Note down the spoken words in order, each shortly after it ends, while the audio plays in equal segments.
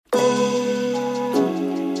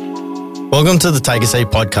Welcome to the Take a Seat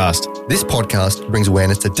podcast. This podcast brings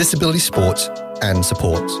awareness to disability sports and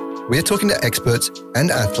supports. We are talking to experts and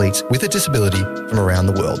athletes with a disability from around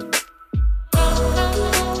the world.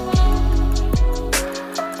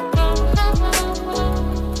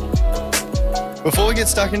 Before we get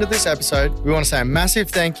stuck into this episode, we want to say a massive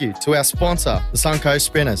thank you to our sponsor, the Suncoast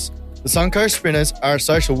Spinners. The Suncoast Spinners are a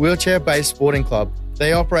social wheelchair-based sporting club.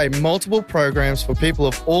 They operate multiple programs for people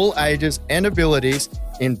of all ages and abilities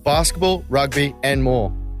in basketball, rugby, and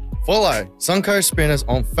more. Follow Suncoast Spinners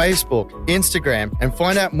on Facebook, Instagram, and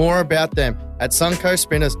find out more about them at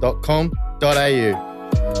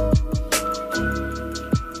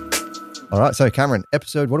suncoastspinners.com.au. All right, so Cameron,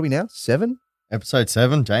 episode, what are we now? 7? Episode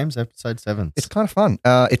 7, James, episode 7. It's kind of fun.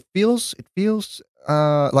 It feels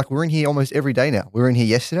like we're in here almost every day now. We were in here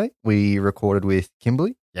yesterday. We recorded with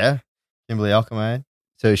Kimberly. Yeah, Kimberly Alchemade.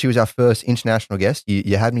 So she was our first international guest.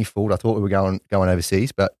 You had me fooled. I thought we were going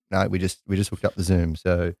overseas, but no, we just hooked up the Zoom.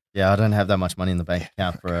 So yeah, I don't have that much money in the bank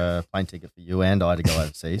account for a plane ticket for you and I to go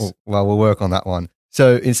overseas. well, we'll work on that one.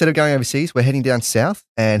 So instead of going overseas, we're heading down south.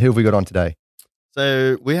 And who have we got on today?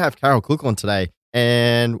 So we have Carol Cook on today,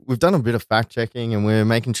 and we've done a bit of fact checking, and we're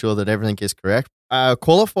making sure that everything is correct.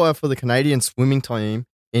 Qualifier for the Canadian swimming team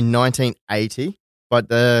in 1980. But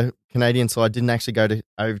the Canadian side didn't actually go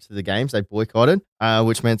over to the games. They boycotted,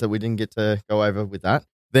 which meant that we didn't get to go over with that.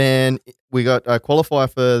 Then we got a qualifier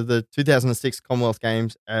for the 2006 Commonwealth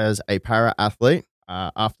Games as a para-athlete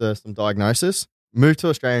after some diagnosis. Moved to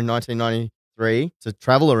Australia in 1993 to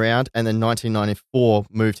travel around, and then 1994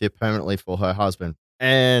 moved here permanently for her husband.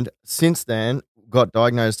 And since then, got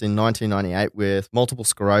diagnosed in 1998 with multiple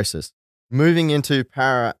sclerosis. Moving into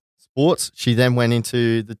para sports, she then went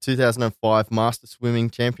into the 2005 Master Swimming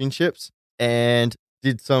Championships and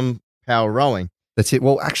did some power rowing. That's it.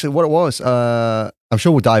 Well, actually, what it was, I'm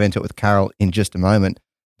sure we'll dive into it with Carol in just a moment.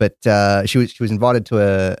 But she was invited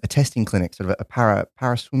to a testing clinic, sort of a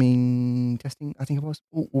para swimming testing, I think it was.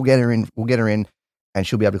 We'll get her in. And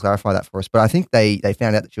she'll be able to clarify that for us. But I think they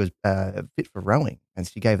found out that she was fit for rowing, and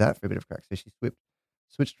she gave that for a bit of crack. So she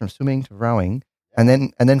switched from swimming to rowing, and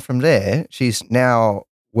then from there, she's now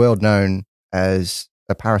world known as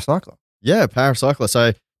a paracycler. Yeah, paracycler.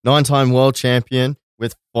 So 9-time world champion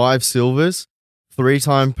with 5 silvers,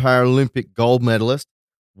 3-time Paralympic gold medalist,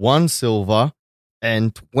 1 silver,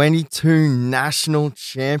 and 22 national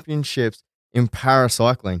championships in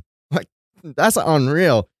paracycling. Like, that's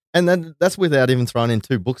unreal. And then that's without even throwing in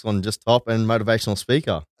 2 books on just top and motivational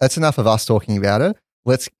speaker. That's enough of us talking about her.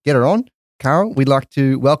 Let's get her on. Carol, we'd like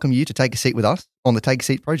to welcome you to take a seat with us on the Take a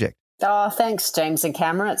Seat project. Oh, thanks, James and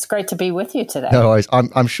Cameron. It's great to be with you today. No worries.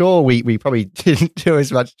 I'm sure we probably didn't do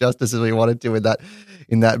as much justice as we wanted to in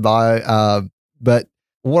that bio. But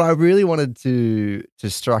what I really wanted to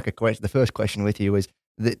strike a question, the first question with you was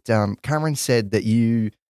that Cameron said that you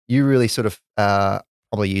really sort of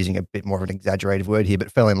probably using a bit more of an exaggerated word here,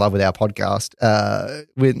 but fell in love with our podcast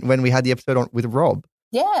when we had the episode with Rob.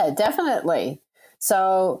 Yeah, definitely.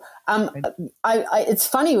 So it's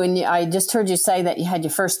funny when I just heard you say that you had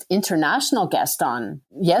your first international guest on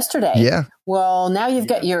yesterday. Yeah. Well, now you've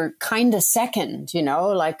got your kind of second,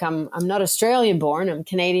 like I'm not Australian born, I'm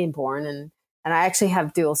Canadian born, and I actually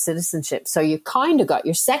have dual citizenship. So you kind of got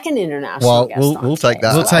your second international guest on. We'll take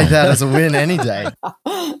that. We'll take that as a win any day.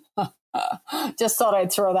 Just thought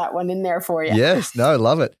I'd throw that one in there for you. Yes, no,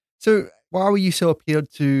 love it. So why were you so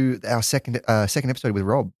appealed to our second episode with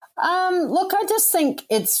Rob? Look, I just think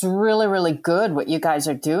it's really, really good what you guys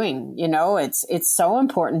are doing. It's so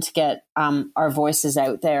important to get our voices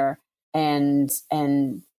out there and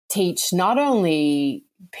teach not only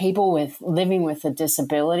people living with a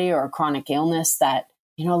disability or a chronic illness that,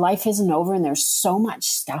 life isn't over and there's so much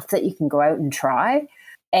stuff that you can go out and try.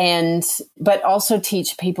 But also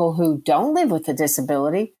teach people who don't live with a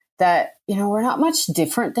disability that, we're not much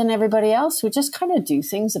different than everybody else. We just kind of do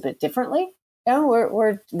things a bit differently.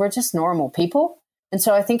 We're just normal people. And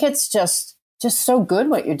so I think it's just so good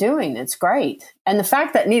what you're doing. It's great. And the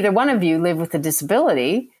fact that neither one of you live with a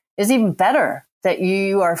disability is even better, that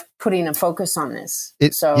you are putting a focus on this.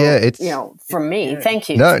 From me, thank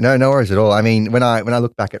you. No worries at all. I mean, when I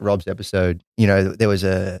look back at Rob's episode, there was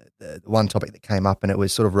one topic that came up, and it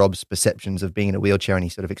was sort of Rob's perceptions of being in a wheelchair, and he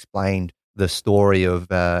sort of explained the story of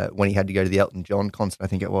when he had to go to the Elton John concert, I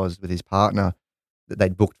think it was, with his partner that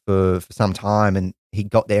they'd booked for some time, and he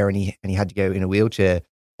got there and he had to go in a wheelchair,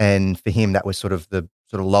 and for him that was sort of the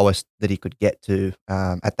lowest that he could get to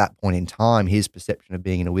at that point in time. His perception of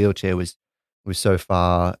being in a wheelchair was so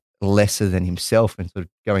far lesser than himself, and sort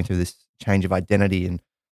of going through this change of identity. And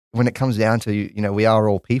when it comes down to, we are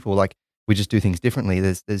all people, like we just do things differently.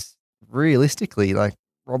 There's realistically, like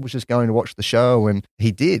Rob was just going to watch the show, and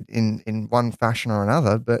he did in one fashion or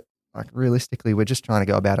another. But like realistically, we're just trying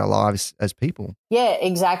to go about our lives as people. Yeah,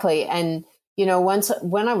 exactly. And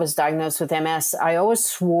when I was diagnosed with MS, I always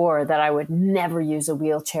swore that I would never use a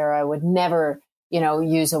wheelchair. I would never,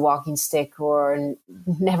 use a walking stick or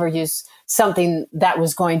never use something that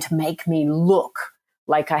was going to make me look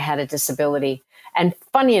like I had a disability. And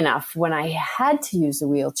funny enough, when I had to use a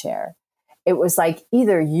wheelchair, it was like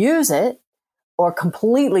either use it or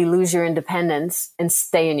completely lose your independence and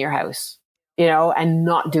stay in your house, and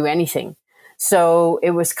not do anything. So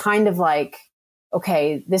it was kind of like,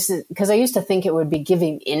 okay, this is because I used to think it would be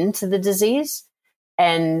giving in to the disease.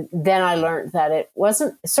 And then I learned that it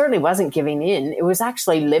certainly wasn't giving in. It was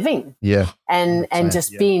actually living. Yeah. And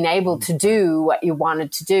just being able to do what you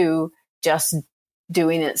wanted to do, just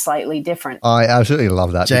doing it slightly different. I absolutely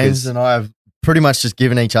love that. James and I have pretty much just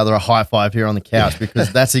given each other a high five here on the couch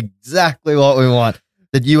because that's exactly what we want,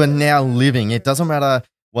 that you are now living. It doesn't matter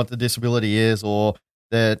what the disability is or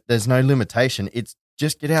that there's no limitation. It's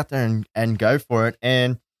just get out there and go for it.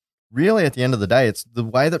 And really at the end of the day, it's the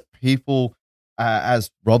way that people, as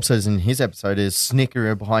Rob says in his episode, is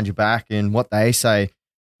snicker behind your back and what they say.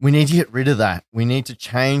 We need to get rid of that. We need to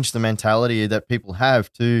change the mentality that people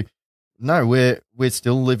have to, no, we're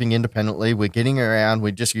still living independently. We're getting around.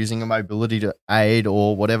 We're just using a mobility to aid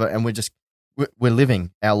or whatever. And we're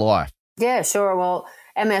living our life. Yeah, sure. Well,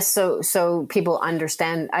 MS, so people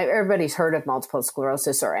understand, everybody's heard of multiple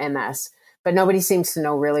sclerosis or MS, but nobody seems to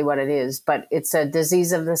know really what it is. But it's a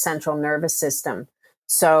disease of the central nervous system.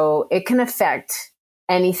 So it can affect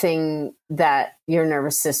anything that your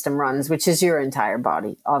nervous system runs, which is your entire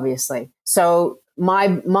body, obviously. So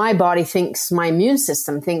my body thinks, my immune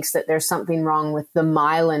system thinks that there's something wrong with the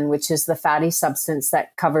myelin, which is the fatty substance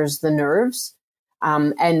that covers the nerves,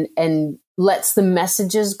 and lets the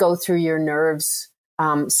messages go through your nerves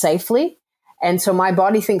safely. And so my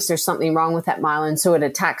body thinks there's something wrong with that myelin, so it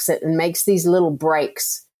attacks it and makes these little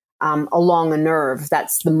breaks along a nerve.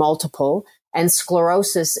 That's the multiple. And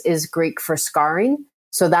sclerosis is Greek for scarring.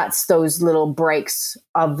 So that's those little breaks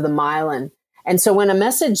of the myelin. And so when a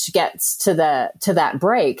message gets to that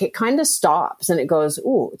break, it kind of stops and it goes,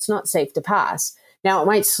 "Ooh, it's not safe to pass." Now it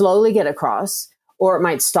might slowly get across or it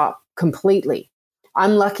might stop completely.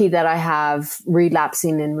 I'm lucky that I have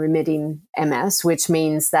relapsing and remitting MS, which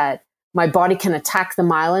means that my body can attack the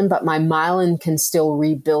myelin, but my myelin can still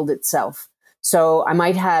rebuild itself. So I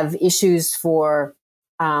might have issues for,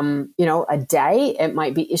 a day. It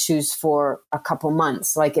might be issues for a couple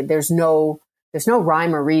months. Like there's no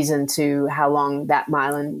rhyme or reason to how long that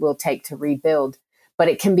myelin will take to rebuild, but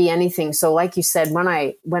it can be anything. So like you said, when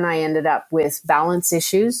I ended up with balance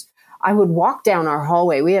issues, I would walk down our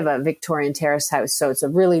hallway. We have a Victorian terrace house, so it's a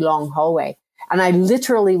really long hallway. And I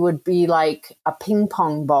literally would be like a ping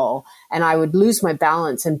pong ball, and I would lose my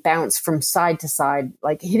balance and bounce from side to side,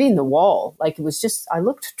 like hitting the wall. Like it was just, I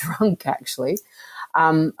looked drunk actually.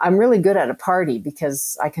 I'm really good at a party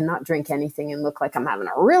because I cannot drink anything and look like I'm having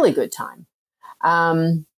a really good time.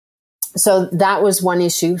 So that was one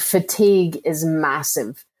issue. Fatigue is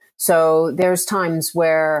massive. So there's times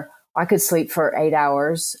where I could sleep for 8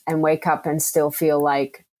 hours and wake up and still feel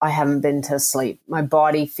like I haven't been to sleep. My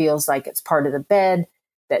body feels like it's part of the bed,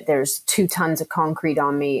 that there's 2 tons of concrete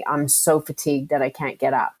on me. I'm so fatigued that I can't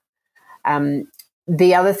get up.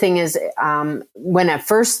 The other thing is, when I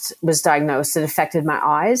first was diagnosed, it affected my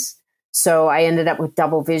eyes. So I ended up with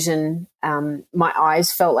double vision. My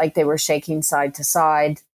eyes felt like they were shaking side to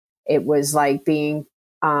side. It was like being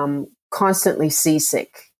constantly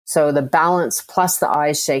seasick. So the balance plus the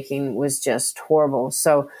eyes shaking was just horrible.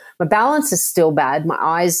 So my balance is still bad. My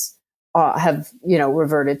eyes have,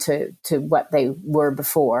 reverted to what they were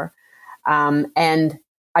before. And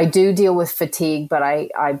I do deal with fatigue, but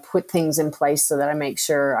I put things in place so that I make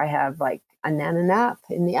sure I have like a nana nap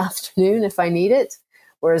in the afternoon if I need it.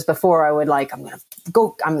 Whereas before I would I'm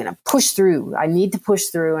going to push through. I need to push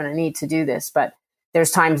through and I need to do this. But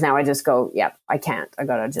there's times now I just go, yeah, I can't. I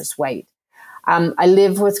got to just wait. I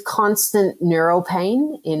live with constant neuro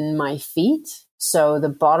pain in my feet. So the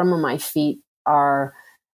bottom of my feet are,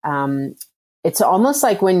 it's almost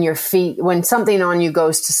like when something on you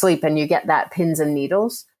goes to sleep and you get that pins and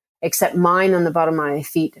needles, except mine on the bottom of my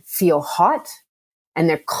feet feel hot and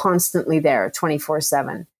they're constantly there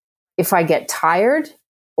 24/7. If I get tired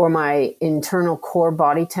or my internal core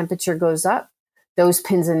body temperature goes up, those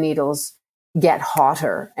pins and needles get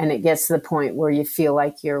hotter, and it gets to the point where you feel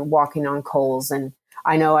like you're walking on coals. And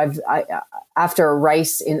I know after a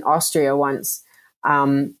race in Austria once,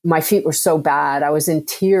 my feet were so bad. I was in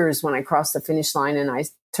tears when I crossed the finish line, and I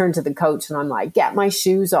turned to the coach and I'm like, get my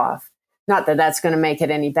shoes off Not that that's going to make it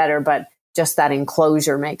any better, but just that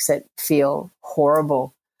enclosure makes it feel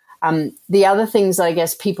horrible. The other things I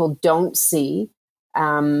guess people don't see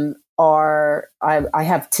are I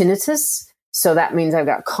have tinnitus. So that means I've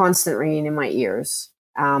got constant ringing in my ears.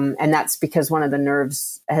 And that's because one of the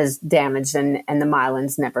nerves has damaged and the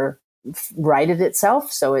myelin's never righted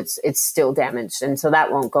itself. So it's still damaged. And so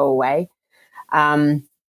that won't go away. And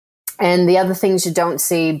the other things you don't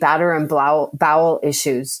see, bladder and bowel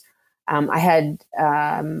issues. I had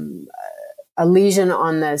a lesion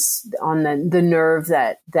on the nerve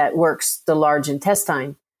that works the large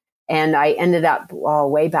intestine. And I ended up,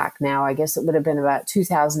 way back now, I guess it would have been about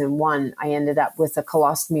 2001, I ended up with a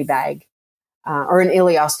colostomy bag, or an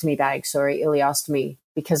ileostomy,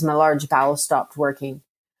 because my large bowel stopped working.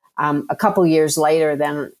 A couple years later,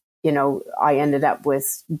 then, I ended up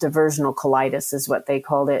with diversional colitis is what they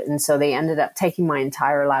called it. And so they ended up taking my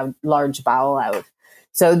entire large bowel out.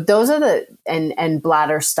 So those are and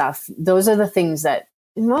bladder stuff. Those are the things that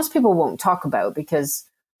most people won't talk about because,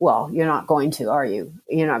 well, you're not going to, are you?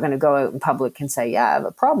 You're not going to go out in public and say, yeah, I have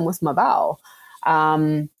a problem with my bowel.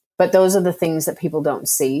 But those are the things that people don't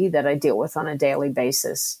see that I deal with on a daily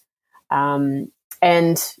basis. And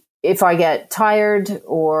if I get tired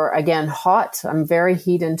or, again, hot, I'm very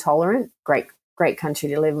heat intolerant. Great country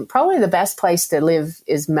to live in. Probably the best place to live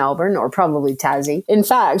is Melbourne or probably Tassie. In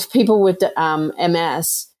fact, people with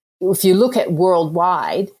MS, if you look at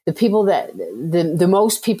worldwide, the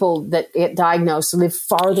most people that get diagnosed live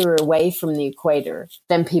farther away from the equator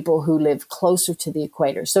than people who live closer to the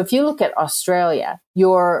equator. So if you look at Australia,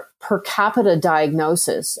 your per capita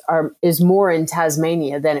diagnosis is more in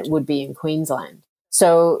Tasmania than it would be in Queensland.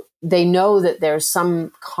 So they know that there's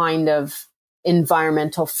some kind of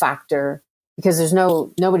environmental factor because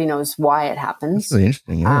nobody knows why it happens. That's really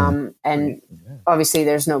interesting. Yeah. And obviously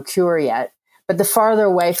there's no cure yet. But the farther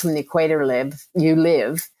away from the equator you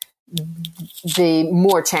live, the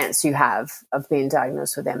more chance you have of being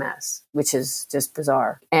diagnosed with MS, which is just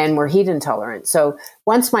bizarre. And we're heat intolerant. So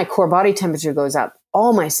once my core body temperature goes up,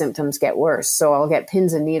 all my symptoms get worse. So I'll get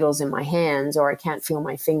pins and needles in my hands, or I can't feel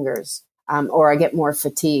my fingers, or I get more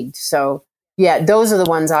fatigued. So yeah, those are the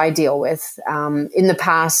ones I deal with. In the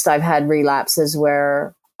past, I've had relapses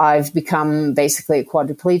where I've become basically a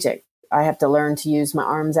quadriplegic. I have to learn to use my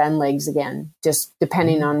arms and legs again, just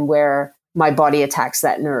depending on where my body attacks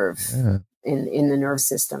that nerve in the nerve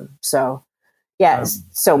system. So, yeah,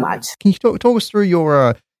 so much. Can you talk us through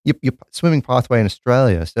your swimming pathway in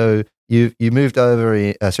Australia? So you moved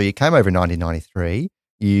over, so you came over in 1993.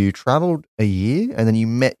 You travelled a year, and then you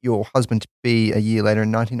met your husband to be a year later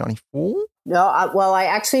in 1994. No, I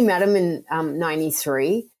actually met him in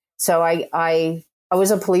 93. So I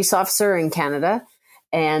was a police officer in Canada.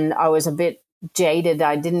 And I was a bit jaded.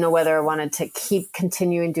 I didn't know whether I wanted to keep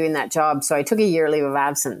continuing doing that job. So I took a year leave of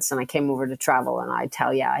absence and I came over to travel. And I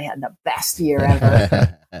tell you, I had the best year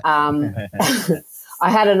ever. I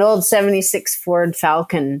had an old 76 Ford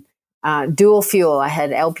Falcon, dual fuel. I had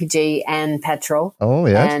LPG and petrol. Oh,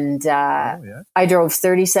 yeah. And I drove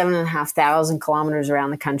 37,500 kilometers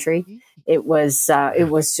around the country. It was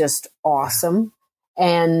just awesome.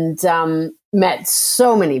 And met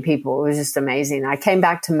so many people. It was just amazing. I came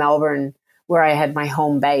back to Melbourne where I had my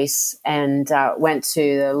home base and went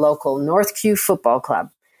to the local North Q football club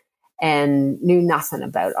and knew nothing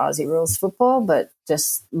about Aussie rules football, but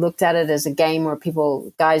just looked at it as a game where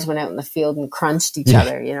guys went out in the field and crunched each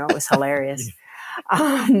other. It was hilarious.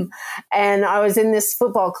 And I was in this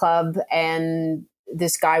football club and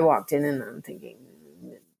this guy walked in and I'm thinking,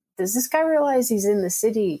 does this guy realize he's in the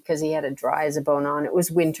city? Because he had a dry as a bone on. It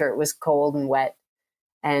was winter. It was cold and wet.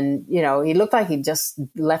 And, he looked like he'd just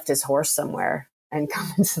left his horse somewhere and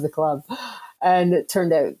come into the club. And it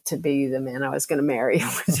turned out to be the man I was going to marry.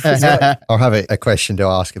 I'll have a question to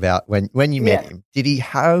ask about when you met him. Did he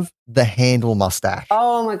have the handle mustache?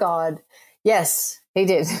 Oh, my God. Yes. He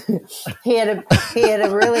did. He had a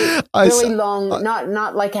really long,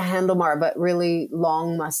 not like a handlebar, but really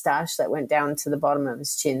long mustache that went down to the bottom of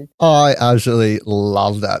his chin. I absolutely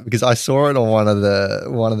love that because I saw it on one of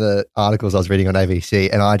the articles I was reading on ABC,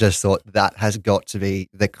 and I just thought that has got to be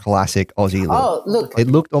the classic Aussie look. Oh, look! It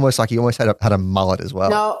looked almost like he almost had a mullet as well.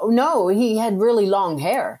 No, he had really long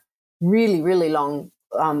hair, really, really long,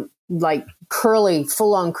 like curly,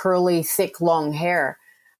 full on curly, thick, long hair.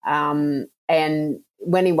 And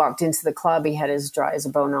when he walked into the club, he had his dry as a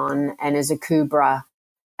bone on and his Akubra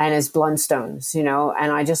and his Blundstones,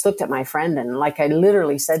 and I just looked at my friend and I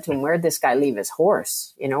literally said to him, where'd this guy leave his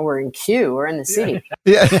horse? We're in Kew, we're in the city.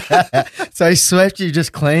 Yeah. So he swept you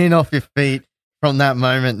just clean off your feet from that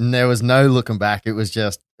moment and there was no looking back. It was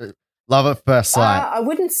just Love at first sight. I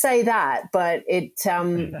wouldn't say that, but it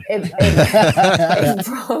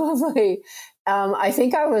probably. I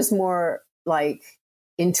think I was more like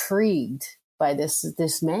intrigued by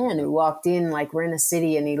this man who walked in, like we're in a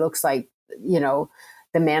city and he looks like, you know,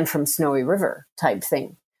 the man from Snowy River type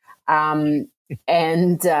thing. It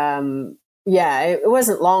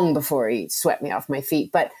wasn't long before he swept me off my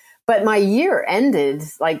feet. But my year ended,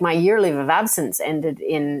 like my year leave of absence ended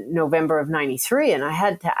in November of 93, and I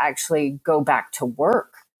had to actually go back to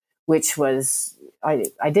work, which was, I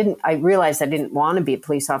realized I didn't want to be a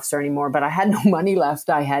police officer anymore, but I had no money left.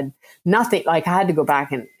 I had nothing, like I had to go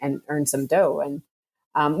back and earn some dough. And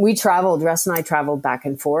Russ and I traveled back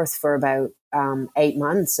and forth for about 8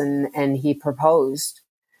 months, and he proposed.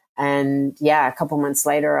 And a couple months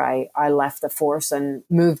later, I left the force and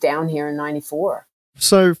moved down here in 94.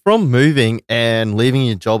 So from moving and leaving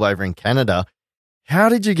your job over in Canada, how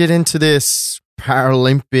did you get into this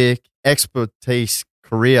Paralympic expertise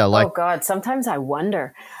career? Oh God, sometimes I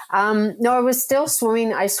wonder. No, I was still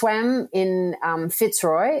swimming. I swam in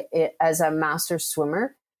Fitzroy as a master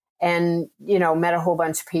swimmer, and met a whole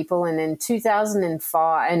bunch of people. And in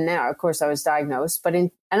 2005, and now of course I was diagnosed,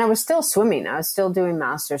 and I was still swimming. I was still doing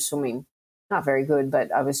master swimming. Not very good,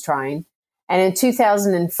 but I was trying. And in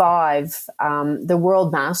 2005, the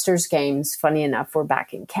World Masters Games, funny enough, were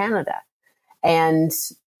back in Canada. And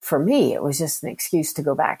for me, it was just an excuse to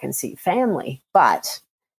go back and see family. But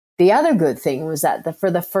the other good thing was that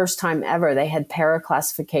for the first time ever, they had para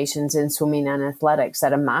classifications in swimming and athletics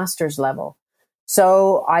at a master's level.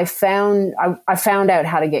 So I found out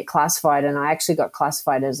how to get classified, and I actually got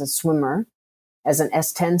classified as a swimmer, as an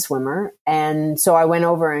S10 swimmer. And so I went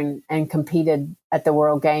over and competed at the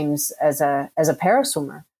World Games as a para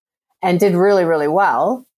swimmer and did really, really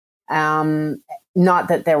well. Not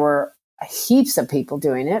that there were heaps of people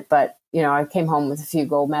doing it, but I came home with a few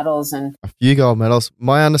gold medals and a few gold medals.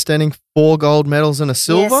 My understanding, 4 gold medals and a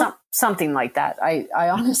silver. Yeah, something like that. I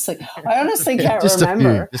honestly can't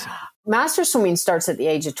remember. Master swimming starts at the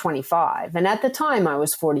age of 25, and at the time I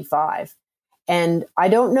was 45. And I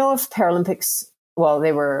don't know if Paralympics, well,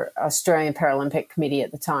 they were Australian Paralympic Committee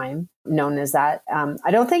at the time, known as that. I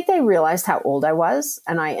don't think they realized how old I was.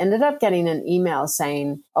 And I ended up getting an email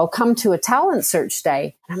saying, "Oh, come to a talent search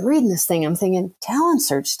day." And I'm reading this thing. I'm thinking, talent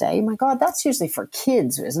search day? My God, that's usually for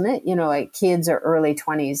kids, isn't it? Like kids or early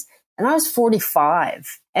 20s. And I was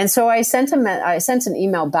 45. And so I sent an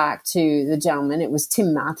email back to the gentleman. It was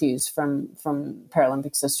Tim Matthews from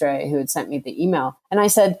Paralympics Australia who had sent me the email. And I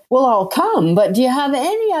said, "Well, I'll come, but do you have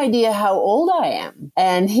any idea how old I am?"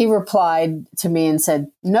 And he replied to me and said,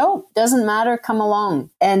 "No, doesn't matter. Come along."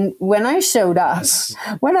 And when I showed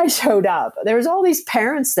up, there was all these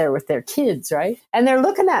parents there with their kids, right? And they're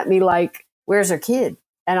looking at me like, "Where's our kid?"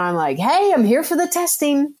 And I'm like, "Hey, I'm here for the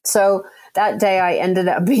testing." So that day I ended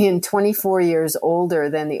up being 24 years older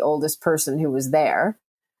than the oldest person who was there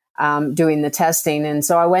doing the testing. And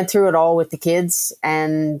so I went through it all with the kids.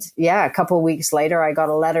 And a couple of weeks later, I got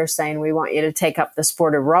a letter saying, "We want you to take up the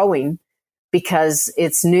sport of rowing because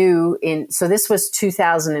it's new." So this was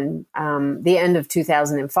 2000, the end of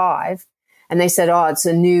 2005. And they said, "Oh, it's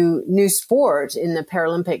a new sport in the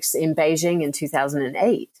Paralympics in Beijing in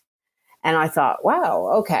 2008. And I thought,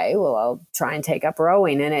 wow, okay, well, I'll try and take up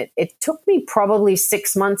rowing. And it took me probably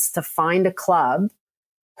 6 months to find a club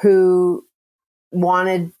who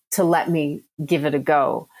wanted to let me give it a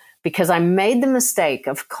go, because I made the mistake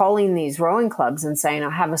of calling these rowing clubs and saying,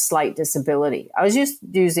 "I have a slight disability." I was just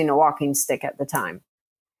using a walking stick at the time.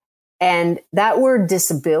 And that word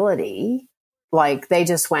disability, like they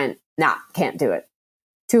just went, "Nah, can't do it.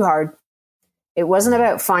 Too hard." It wasn't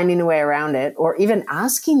about finding a way around it or even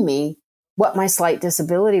asking me what my slight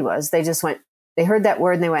disability was. They just went, they heard that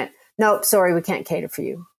word and they went, "Nope, sorry, we can't cater for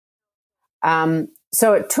you."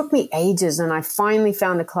 So it took me ages, and I finally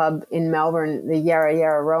found a club in Melbourne, the Yarra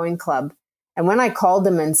Yarra Rowing Club. And when I called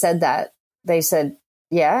them and said that, they said,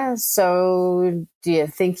 "Yeah, so do you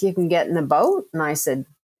think you can get in the boat?" And I said,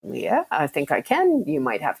 "Yeah, I think I can. You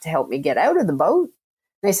might have to help me get out of the boat."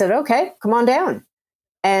 And they said, "Okay, come on down."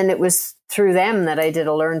 And it was through them that I did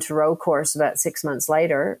a learn to row course about 6 months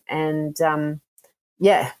later. And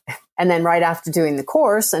and then right after doing the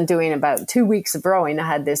course and doing about 2 weeks of rowing, I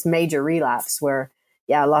had this major relapse where,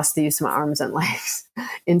 I lost the use of my arms and legs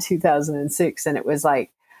in 2006. And it was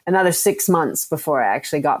like another 6 months before I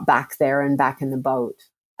actually got back there and back in the boat.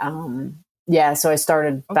 So I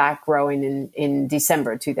started back rowing in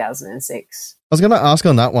December 2006. I was going to ask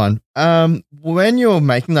on that one. When you're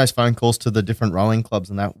making those phone calls to the different rowing clubs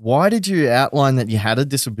and that, why did you outline that you had a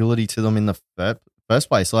disability to them in the first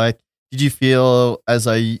place? Like, Did you feel as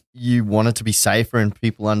though you wanted to be safer and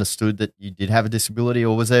people understood that you did have a disability,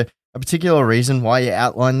 or was there a particular reason why you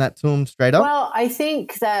outlined that to them straight up? Well, I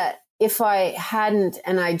think that if I hadn't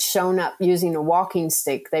and I'd shown up using a walking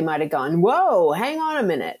stick, they might have gone, whoa, hang on a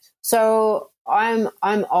minute. So I'm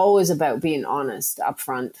always about being honest up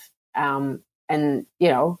front. And, you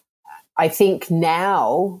know, I think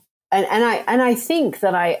now, and I think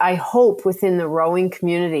that I hope within the rowing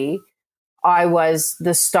community, I was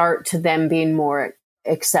the start to them being more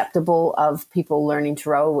acceptable of people learning to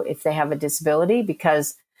row if they have a disability,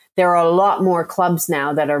 because there are a lot more clubs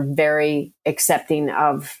now that are very accepting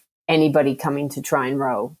of anybody coming to try and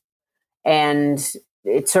row. And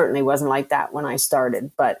it certainly wasn't like that when I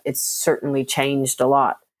started, but it's certainly changed a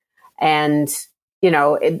lot. And, you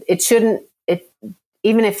know, it shouldn't,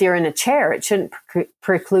 even if you're in a chair, it shouldn't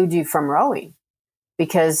preclude you from rowing,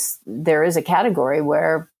 because there is a category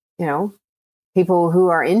where, you know, people who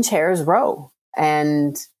are in chairs row.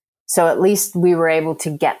 And so at least we were able to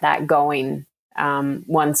get that going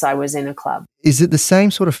once I was in a club. Is it the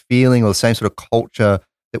same sort of feeling or the same sort of culture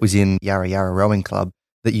that was in Yarra Yarra Rowing Club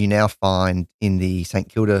that you now find in the St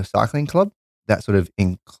Kilda Cycling Club? That sort of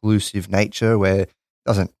inclusive nature where it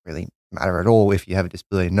doesn't really matter at all if you have a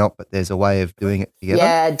disability or not, but there's a way of doing it together?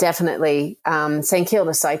 Yeah, definitely. St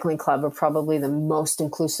Kilda Cycling Club are probably the most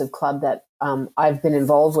inclusive club that I've been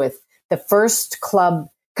involved with. The first club,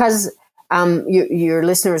 because your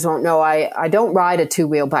listeners won't know, I don't ride a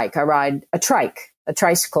two-wheel bike. I ride a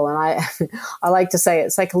tricycle. And I like to say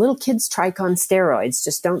it's like a little kid's trike on steroids.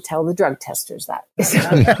 Just don't tell the drug testers that.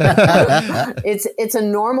 It's a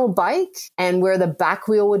normal bike, and where the back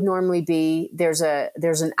wheel would normally be, there's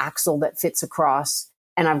an axle that fits across,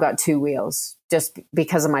 and I've got two wheels just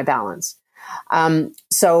because of my balance.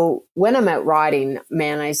 So when I'm out riding,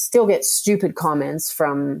 man, I still get stupid comments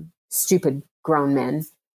from stupid grown men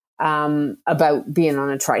about being on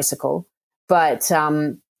a tricycle. But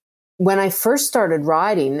when I first started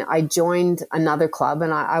riding, I joined another club,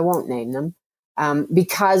 and I won't name them,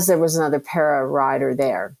 because there was another para rider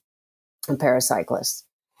there, a paracyclist.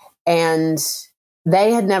 And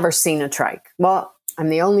they had never seen a trike. Well, I'm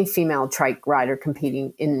the only female trike rider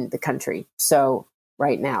competing in the country. So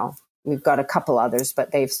right now, we've got a couple others,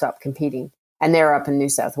 but they've stopped competing, and they're up in New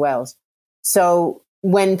South Wales. So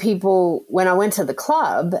when I went to the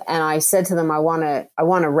club and I said to them, I want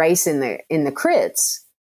to race in the crits,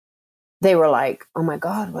 they were like, oh my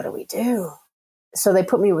God, what do we do? So they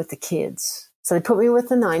put me with the kids. So they put me with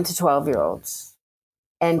the 9 to 12-year-olds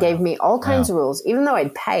and gave me all kinds of rules, even though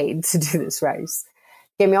I'd paid to do this race.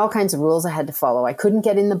 Gave me all kinds of rules I had to follow. I couldn't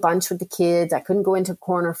get in the bunch with the kids. I couldn't go into a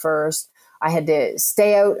corner first. I had to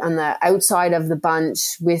stay out on the outside of the bunch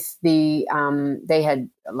with they had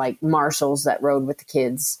like marshals that rode with the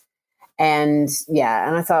kids. And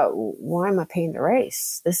and I thought, why am I paying to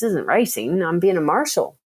race? This isn't racing. I'm being a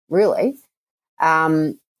marshal, really.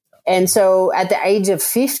 And so at the age of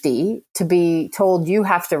 50, to be told you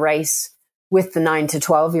have to race with the 9 to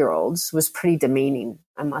 12-year-olds was pretty demeaning,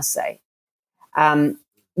 I must say.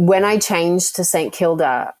 When I changed to St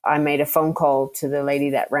Kilda, I made a phone call to the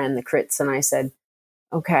lady that ran the crits, and I said,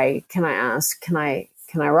 okay, can I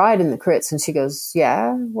ride in the crits? And she goes,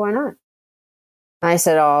 yeah, why not? And I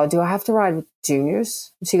said, oh, do I have to ride with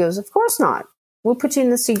juniors? And she goes, of course not. We'll put you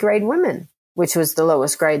in the C grade women, which was the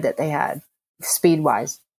lowest grade that they had speed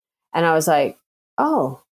wise. And I was like,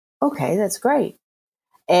 oh, okay, that's great.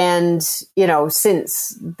 And, you know,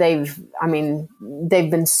 since they've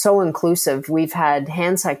been so inclusive. We've had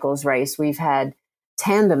hand cycles race. We've had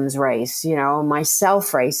tandems race, you know,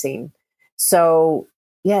 myself racing. So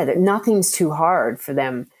yeah, nothing's too hard for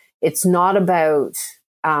them. It's not about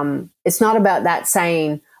that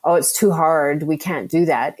saying, oh, it's too hard, we can't do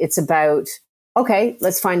that. It's about, okay,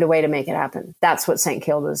 let's find a way to make it happen. That's what St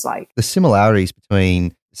Kilda is like. The similarities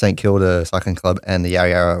between St Kilda Cycling Club and the Yarra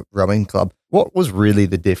Yarra Rowing Club, what was really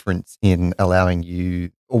the difference in allowing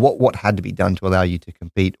you, or what had to be done to allow you to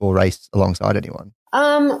compete or race alongside anyone?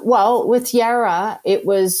 Well, with Yarra, it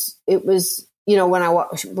was, you know, when I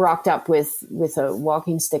rocked up with a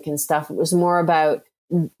walking stick and stuff, it was more about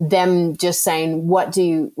them just saying, what do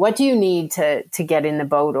you need to get in the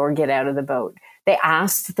boat or get out of the boat? They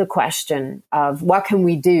asked the question of, what can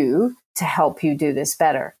we do to help you do this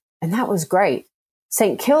better? And that was great.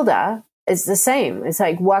 St Kilda is the same. It's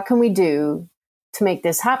like, what can we do to make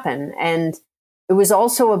this happen? And it was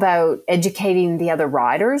also about educating the other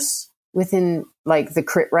riders within like the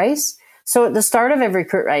crit race. So at the start of every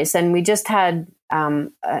crit race, and we just had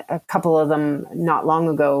a couple of them not long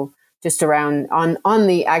ago, just around on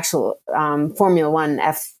the actual Formula One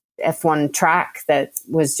F1 track that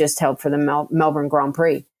was just held for the Melbourne Grand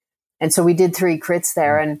Prix. And so we did 3 crits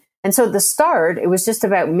there. And so at the start, it was just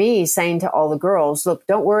about me saying to all the girls, look,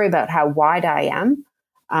 don't worry about how wide I am.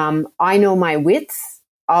 I know my width.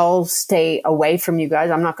 I'll stay away from you guys.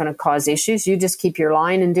 I'm not going to cause issues. You just keep your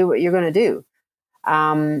line and do what you're going to do.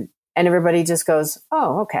 And everybody just goes,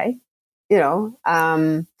 oh, okay.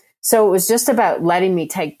 So it was just about letting me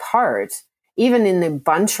take part, even in the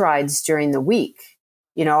bunch rides during the week.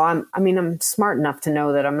 I'm smart enough to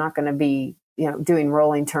know that I'm not going to be, doing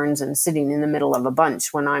rolling turns and sitting in the middle of a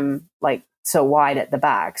bunch when I'm like so wide at the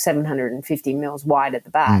back, 750 mils wide at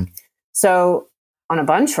the back. So on a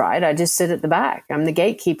bunch ride, I just sit at the back. I'm the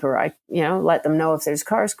gatekeeper. I, let them know if there's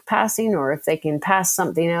cars passing or if they can pass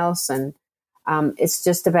something else. And it's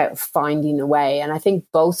just about finding a way. And I think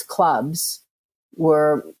both clubs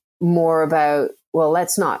were more about, well,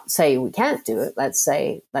 let's not say we can't do it. Let's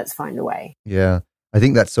say, let's find a way. Yeah. I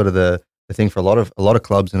think that's sort of the thing for a lot of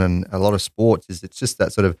clubs and a lot of sports is it's just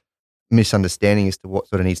that sort of misunderstanding as to what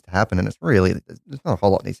sort of needs to happen. And it's really, there's not a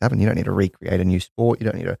whole lot needs to happen. You don't need to recreate a new sport. You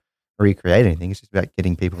don't need to recreate anything. It's just about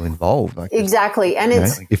getting people involved. Exactly. And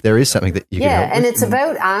it's, if there is something that you can help and with, it's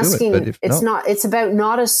about asking, it's about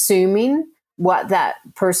not assuming what that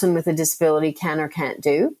person with a disability can or can't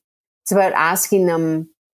do. It's about asking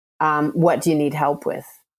them, what do you need help with?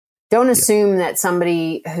 Don't assume that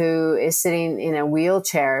somebody who is sitting in a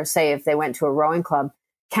wheelchair, say if they went to a rowing club,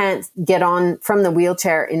 can't get on from the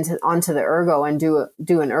wheelchair onto the ergo and do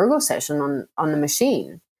an ergo session on the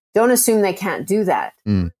machine. Don't assume they can't do that.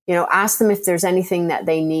 Ask them if there's anything that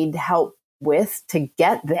they need help with to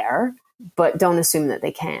get there, but don't assume that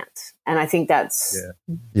they can't. And I think that's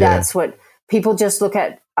what people just look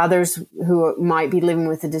at others who might be living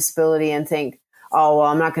with a disability and think, oh, well,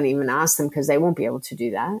 I'm not going to even ask them because they won't be able to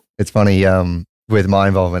do that. It's funny, with my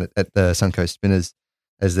involvement at the Suncoast Spinners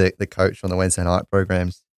as the coach on the Wednesday night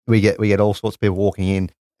programs, we get all sorts of people walking in.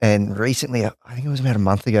 And recently, I think it was about a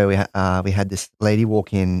month ago, we had this lady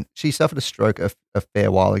walk in. She suffered a stroke a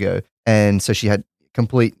fair while ago. And so she had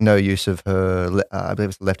complete no use of her, I believe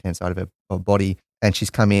it's the left-hand side of her body. And she's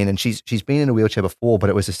come in and she's been in a wheelchair before, but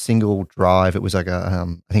it was a single drive. It was like I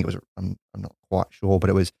think it was, I'm not quite sure, but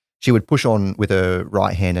it was, she would push on with her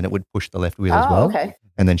right hand and it would push the left wheel as well. Okay.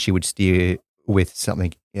 And then she would steer with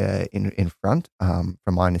something in front, from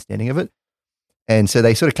my understanding of it. And so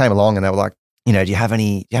they sort of came along and they were like, do you have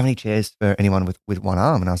any chairs for anyone with one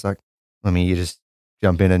arm? And I was like, you just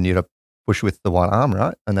jump in and you'd push with the one arm,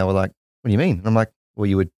 right? And they were like, what do you mean? And I'm like, well,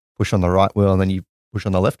 you would push on the right wheel and then you push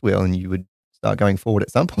on the left wheel and you would start going forward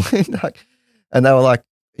at some point. And they were like,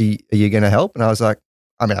 are you going to help? And I was like,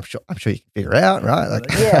 I'm sure you can figure it out, right?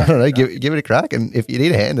 I don't know, give it a crack. And if you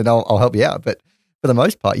need a hand, then I'll help you out. But for the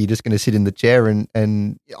most part, you're just going to sit in the chair and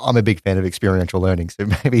I'm a big fan of experiential learning. So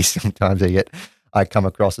maybe sometimes I come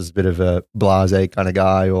across as a bit of a blasé kind of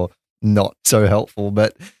guy or not so helpful.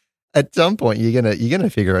 But at some point, you're gonna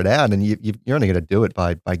figure it out, and you're only going to do it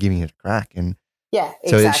by giving it a crack. And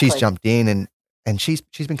exactly. So she's jumped in and she's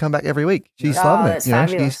been coming back every week. She's loving it.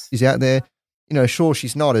 Fabulous. She's out there. Sure,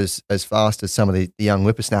 she's not as fast as some of the young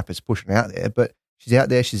whippersnappers pushing out there, but she's out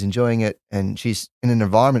there, she's enjoying it, and she's in an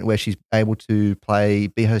environment where she's able to play,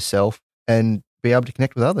 be herself, and be able to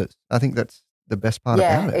connect with others. I think that's the best part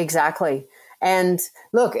about it. Yeah, exactly. And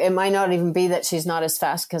look, it might not even be that she's not as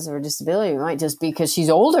fast because of her disability. It might just be because she's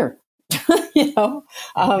older. We always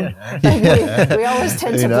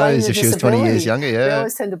tend to blame the disability. If she was 20 years younger, we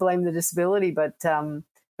always tend to blame the disability, but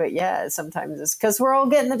yeah, sometimes it's because we're all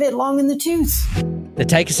getting a bit long in the tooth. The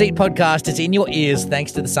Take a Seat podcast is in your ears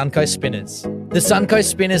thanks to the Suncoast Spinners. The Suncoast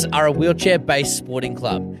Spinners are a wheelchair-based sporting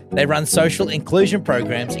club. They run social inclusion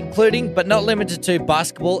programs, including but not limited to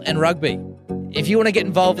basketball and rugby. If you want to get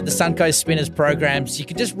involved with the Suncoast Spinners programs, you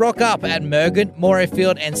can just rock up at Mergen,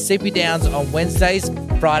 Morayfield and Sippy Downs on Wednesdays,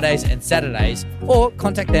 Fridays and Saturdays, or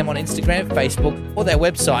contact them on Instagram, Facebook or their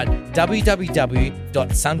website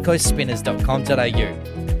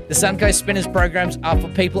www.suncoastspinners.com.au. The Suncoast Spinners programs are for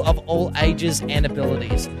people of all ages and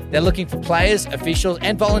abilities. They're looking for players, officials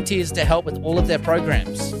and volunteers to help with all of their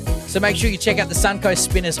programs. So make sure you check out the Suncoast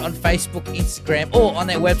Spinners on Facebook, Instagram or on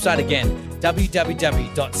their website again,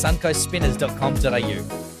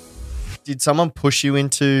 www.suncoastspinners.com.au. Did someone push you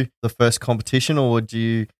into the first competition or did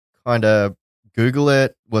you kind of Google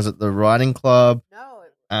it? Was it the riding club? No.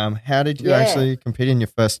 How did you actually compete in your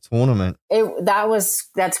first tournament?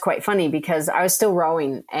 That's quite funny because I was still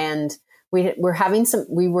rowing and we were having some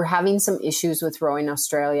issues with Rowing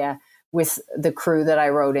Australia with the crew that I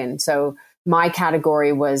rowed in. So my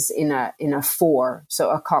category was in a 4,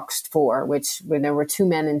 so a coxed 4, when there were 2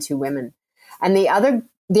 men and 2 women. And the other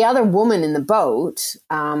woman in the boat,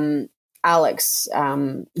 Alex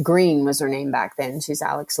Green was her name back then. She's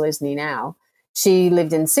Alex Lisney now. She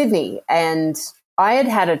lived in Sydney, and I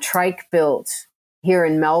had a trike built here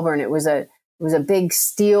in Melbourne. It was a big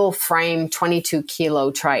steel frame, 22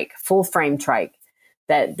 kilo trike, full frame trike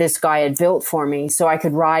that this guy had built for me so I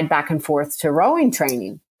could ride back and forth to rowing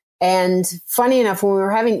training. And funny enough, when we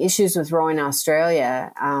were having issues with Rowing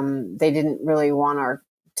Australia, they didn't really want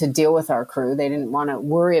to deal with our crew. They didn't want to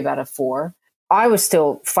worry about a 4. I was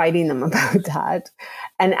still fighting them about that.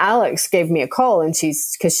 And Alex gave me a call, and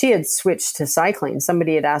because she had switched to cycling.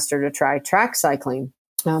 Somebody had asked her to try track cycling.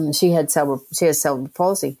 She has cerebral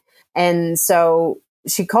palsy. And so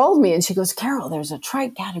she called me and she goes, Carol, there's a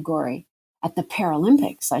trike category at the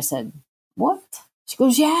Paralympics. I said, what? She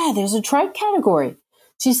goes, yeah, there's a trike category.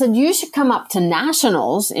 She said, you should come up to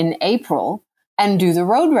nationals in April and do the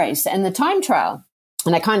road race and the time trial.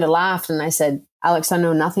 And I kind of laughed and I said, Alex, I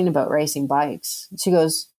know nothing about racing bikes. She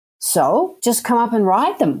goes, so just come up and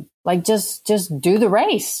ride them. Like just do the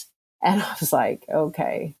race. And I was like,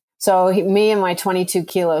 okay. So me and my 22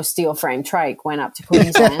 kilo steel frame trike went up to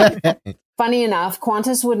Queensland. Funny enough,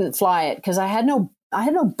 Qantas wouldn't fly it because I had no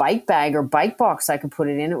bike bag or bike box I could put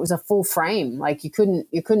it in. It was a full frame. Like you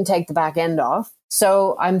couldn't take the back end off.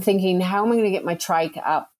 So I'm thinking, how am I going to get my trike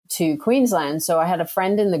up to Queensland? So I had a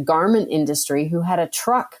friend in the garment industry who had a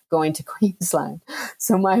truck going to Queensland.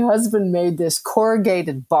 So my husband made this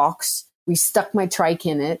corrugated box. We stuck my trike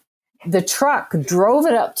in it. The truck drove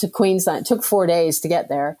it up to Queensland. It took 4 days to get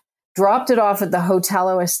there. Dropped it off at the hotel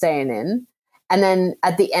I was staying in. And then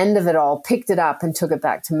at the end of it all, picked it up and took it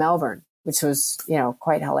back to Melbourne, which was,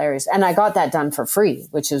 quite hilarious. And I got that done for free,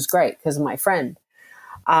 which was great because of my friend.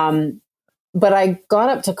 But I got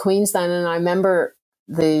up to Queensland and I remember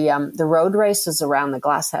the road races around the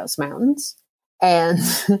Glasshouse Mountains. And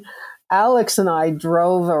Alex and I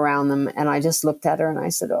drove around them and I just looked at her and I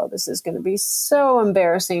said, oh, this is going to be so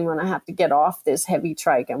embarrassing when I have to get off this heavy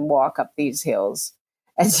trike and walk up these hills.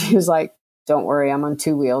 And she was like, don't worry, I'm on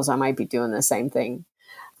 2 wheels. I might be doing the same thing.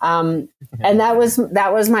 And that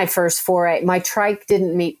was my first foray. My trike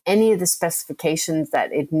didn't meet any of the specifications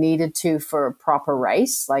that it needed to for a proper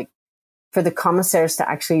race, like for the commissaires to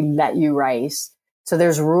actually let you race. So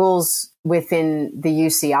there's rules within the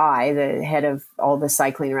UCI, the head of all the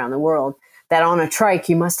cycling around the world, that on a trike,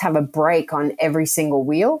 you must have a brake on every single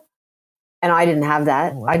wheel. And I didn't have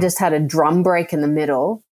that. Oh, wow. I just had a drum brake in the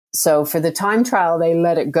middle. So for the time trial, they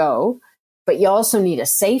let it go. But you also need a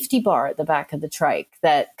safety bar at the back of the trike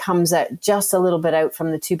that comes out just a little bit out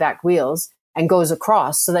from the 2 back wheels and goes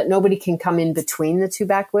across so that nobody can come in between the 2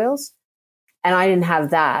 back wheels. And I didn't have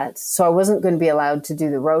that. So I wasn't going to be allowed to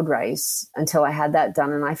do the road race until I had that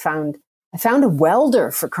done. And I found a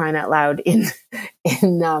welder, for crying out loud, in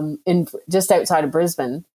just outside of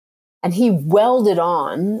Brisbane. And he welded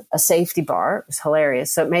on a safety bar. It was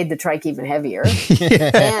hilarious. So it made the trike even heavier.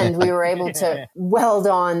 And we were able to weld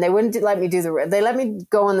on. They wouldn't let me they let me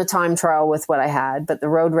go on the time trial with what I had. But the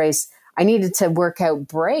road race, I needed to work out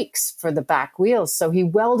brakes for the back wheels. So he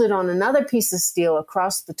welded on another piece of steel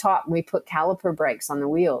across the top. And we put caliper brakes on the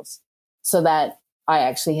wheels so that I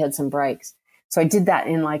actually had some brakes. So I did that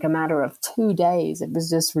in like a matter of 2 days. It was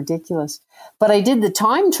just ridiculous. But I did the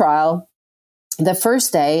time trial the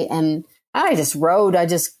first day and I just rode. I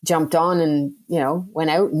just jumped on and, went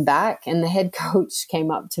out and back. And the head coach came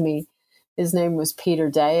up to me. His name was Peter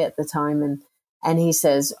Day at the time. And he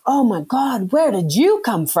says, oh my God, where did you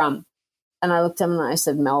come from? And I looked at him and I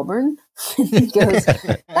said, Melbourne. And he goes,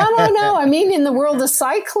 no. I mean, in the world of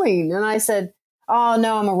cycling. And I said, oh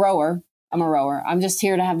no, I'm a rower. I'm just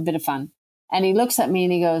here to have a bit of fun. And he looks at me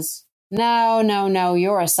and he goes, no,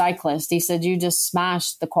 you're a cyclist. He said, you just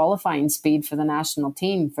smashed the qualifying speed for the national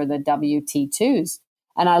team for the WT2s.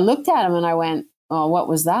 And I looked at him and I went, oh, what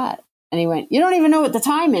was that? And he went, you don't even know what the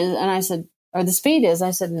time is. And I said, or the speed is.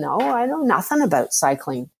 I said, no, I know nothing about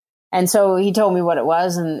cycling. And so he told me what it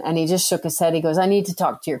was. And he just shook his head. He goes, I need to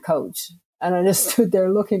talk to your coach. And I just stood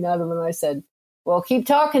there looking at him and I said, well, keep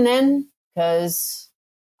talking then, because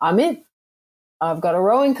I'm it. I've got a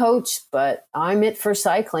rowing coach, but I'm it for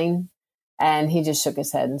cycling. And he just shook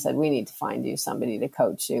his head and said, we need to find you somebody to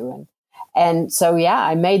coach you. And so,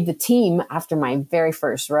 I made the team after my very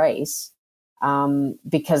first race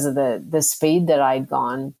because of the speed that I'd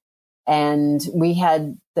gone. And we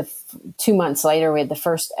had 2 months later, we had the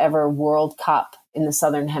first ever World Cup in the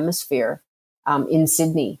Southern Hemisphere in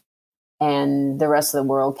Sydney. And the rest of the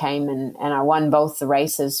world came and I won both the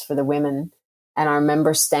races for the women. And I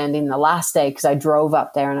remember standing the last day because I drove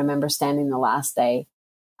up there and I remember standing the last day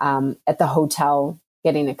at the hotel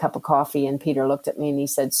getting a cup of coffee. And Peter looked at me and he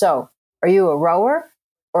said, so are you a rower?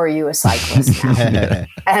 or are you a cyclist now?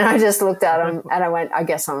 And I just looked at him and I went, I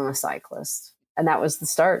guess I'm a cyclist. And that was the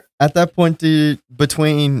start. At that point,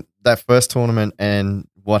 between that first tournament and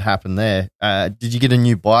what happened there, did you get a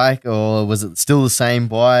new bike, or was it still the same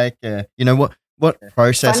bike? What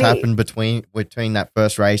process happened between that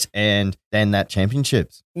first race and then that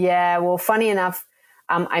championships? Yeah, well, funny enough,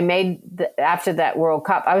 I made after that World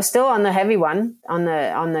Cup, I was still on the heavy one, on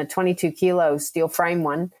the 22 kilo steel frame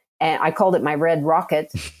one, and I called it my Red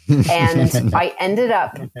Rocket. And I ended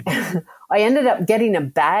up getting a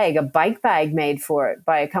bike bag made for it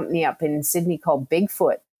by a company up in Sydney called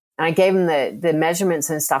Bigfoot. And I gave them the measurements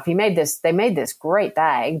and stuff. They made this great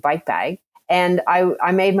bike bag. And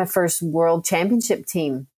I made my first world championship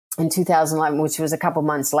team in 2011, which was a couple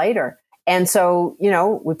months later. And so,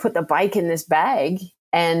 we put the bike in this bag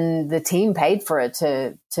and the team paid for it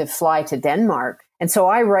to fly to Denmark. And so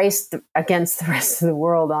I raced against the rest of the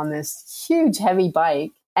world on this huge, heavy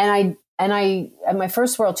bike. And I at my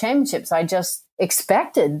first world championships, I just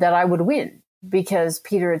expected that I would win because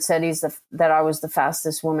Peter had said that I was the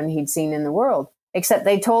fastest woman he'd seen in the world. Except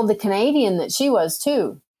they told the Canadian that she was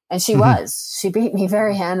too. And she was. She beat me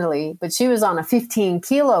very handily, but she was on a 15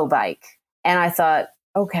 kilo bike. And I thought,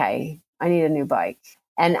 okay, I need a new bike.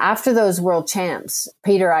 And after those world champs,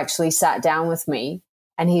 Peter actually sat down with me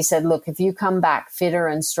and he said, look, if you come back fitter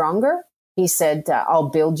and stronger, he said, I'll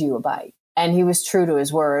build you a bike. And he was true to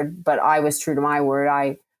his word, but I was true to my word.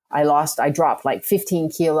 I dropped like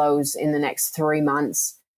 15 kilos in the next 3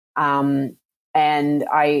 months. And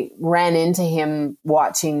I ran into him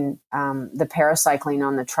watching the paracycling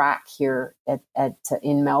on the track here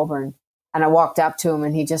in Melbourne. And I walked up to him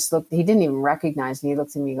and he just looked, he didn't even recognize me. He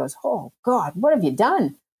looked at me and goes, oh God, what have you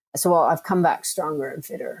done? I said, well, I've come back stronger and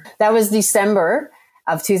fitter. That was December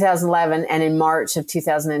of 2011. And in March of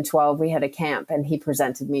 2012, we had a camp and he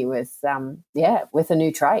presented me with a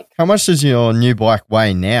new trike. How much does your new bike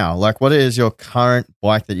weigh now? Like, what is your current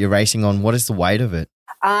bike that you're racing on? What is the weight of it?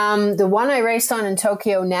 The one I raced on in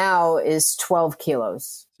Tokyo now is 12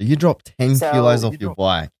 kilos. So you dropped 10 kilos off your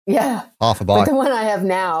bike. Yeah. Half a bike. But the one I have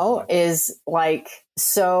now is like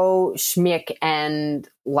so schmick and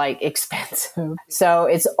like expensive. So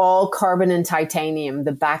it's all carbon and titanium.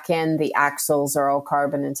 The back end, the axles are all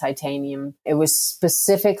carbon and titanium. It was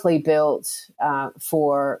specifically built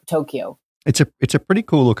for Tokyo. It's a pretty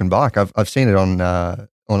cool looking bike. I've seen it on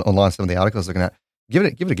online, some of the articles looking at. Give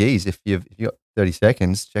it a gaze if you've got 30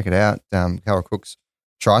 seconds. Check it out. Carol Cook's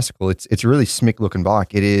tricycle. It's a really smick looking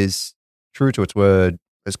bike. It is true to its word,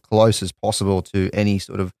 as close as possible to any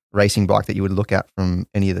sort of racing bike that you would look at from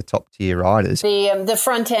any of the top tier riders. The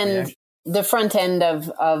front end, the front end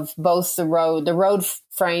of both the road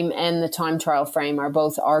frame and the time trial frame are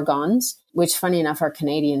both Argons, which funny enough are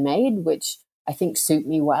Canadian made, which I think suit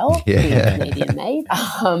me well, being Canadian made.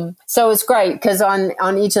 So it's great because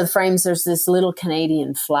on each of the frames there's this little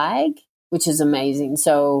Canadian flag, which is amazing.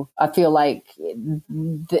 So I feel like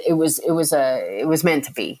it was meant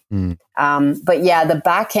to be. But yeah, the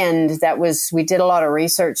back end we did a lot of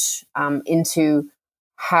research into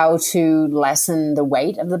how to lessen the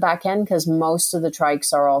weight of the back end because most of the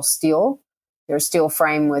trikes are all steel. They're steel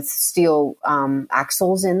frame with steel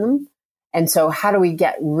axles in them. And so how do we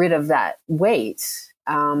get rid of that weight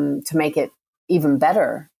to make it even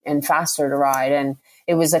better and faster to ride? And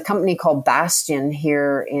it was a company called Bastion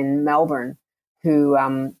here in Melbourne who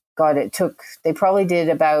they probably did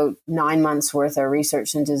about 9 months worth of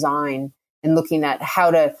research and design and looking at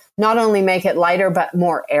how to not only make it lighter, but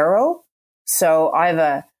more aero. So I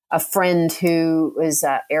have a friend who is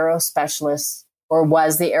an aero specialist or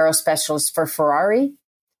was the aero specialist for Ferrari.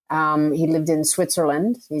 He lived in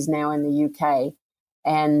Switzerland. He's now in the UK.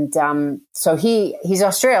 And so he's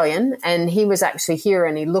Australian and he was actually here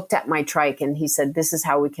and he looked at my trike and he said, this is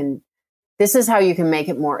how you can make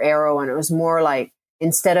it more aero. And it was more like,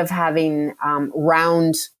 instead of having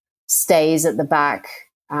round stays at the back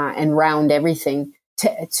and round everything,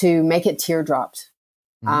 to make it teardropped.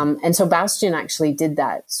 And so Bastion actually did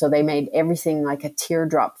that. So they made everything like a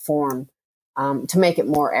teardrop form. To make it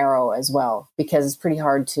more aero as well, because it's pretty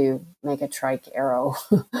hard to make a trike aero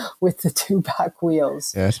with the two back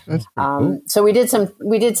wheels. Yes, that's cool. So we did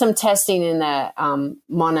some testing in the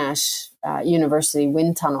Monash University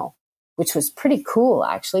wind tunnel, which was pretty cool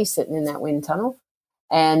actually, sitting in that wind tunnel.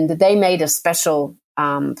 And they made a special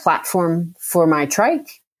platform for my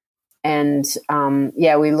trike, and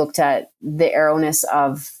we looked at the aeroness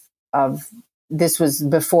of this was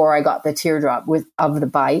before I got the teardrop of the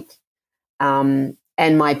bike.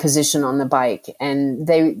 And my position on the bike. And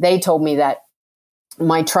they told me that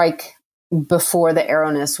my trike before the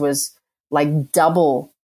aeroness was like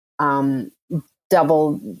double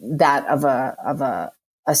double that of a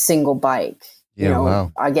single bike. Yeah,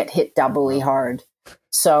 wow. I get hit doubly hard.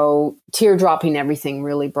 So teardropping everything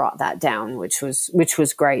really brought that down, which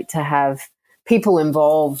was great to have people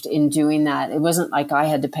involved in doing that. It wasn't like I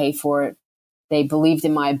had to pay for it. They believed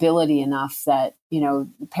in my ability enough that,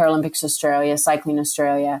 Paralympics Australia, Cycling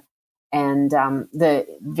Australia, and the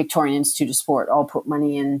Victorian Institute of Sport all put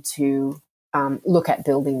money in to look at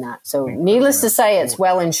building that. So needless to say, it's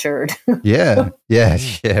well insured. Yeah,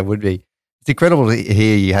 it would be. It's incredible to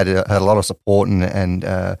hear you had a lot of support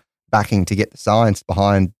and backing to get the science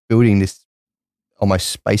behind building this almost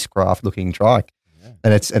spacecraft looking trike.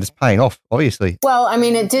 And it's paying off, obviously. Well, I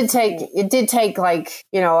mean, it did take like,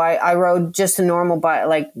 I rode just a normal bike,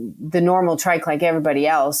 like the normal trike like everybody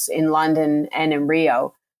else in London and in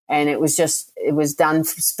Rio. And it was done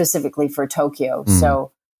specifically for Tokyo.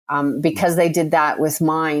 So because they did that with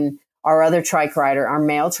mine, our other trike rider, our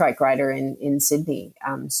male trike rider in Sydney,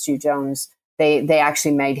 Stu Jones, they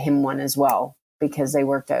actually made him one as well because they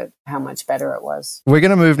worked out how much better it was. We're going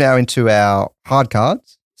to move now into our hard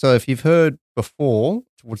cards. So if you've heard before,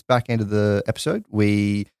 towards the back end of the episode,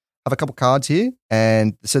 we have a couple cards here.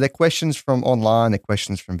 And so they're questions from online, they're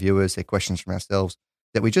questions from viewers, they're questions from ourselves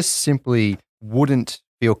that we just simply wouldn't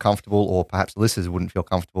feel comfortable, or perhaps listeners wouldn't feel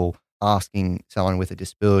comfortable asking someone with a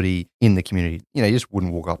disability in the community. You just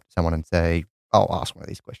wouldn't walk up to someone and say, I'll ask one of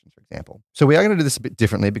these questions, for example. So we are going to do this a bit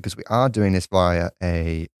differently because we are doing this via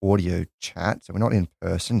a audio chat. So we're not in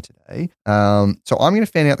person today. So I'm going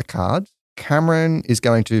to fan out the cards. Cameron is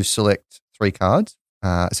going to select 3 cards.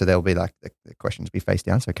 So they'll be like the questions will be face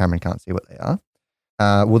down, so Cameron can't see what they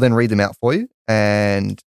are. We'll then read them out for you,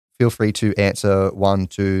 and feel free to answer 1,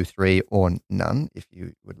 2, 3, or none if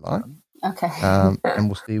you would like. Okay. And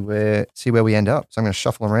we'll see where we end up. So I'm going to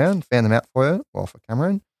shuffle them around, fan them out for you, for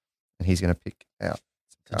Cameron, and he's going to pick out.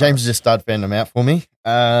 James just started fanning them out for me.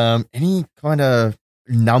 Any kind of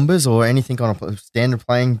numbers or anything on a standard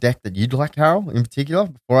playing deck that you'd like, Carol, in particular,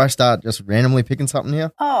 before I start just randomly picking something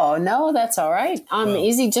here? Oh, no, that's all right.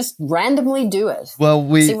 Easy. Just randomly do it. Well,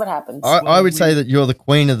 see what happens. I would say that you're the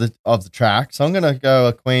queen of the track. So I'm going to go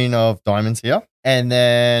a queen of diamonds here. And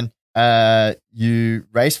then you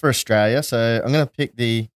race for Australia. So I'm going to pick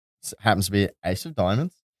happens to be ace of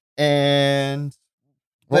diamonds. And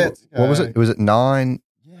what was it? Was it 9?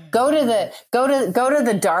 Go to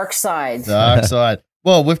the dark side. Dark side.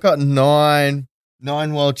 Well, we've got 9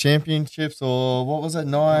 world championships, or what was it?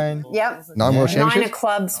 9? Yep. 9 world championships? 9 of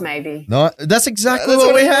clubs, maybe. No, that's exactly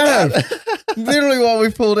what we have. Literally what we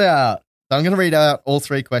pulled out. So I'm going to read out all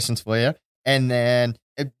 3 questions for you, and then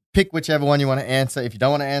pick whichever one you want to answer. If you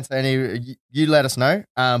don't want to answer any, you let us know.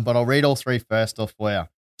 But I'll read all 3 first off for you.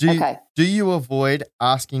 Do you avoid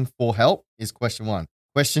asking for help? Is question 1.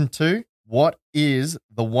 Question 2. What is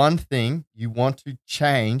the one thing you want to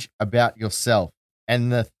change about yourself? And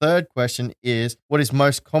the third question is, what is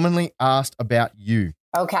most commonly asked about you?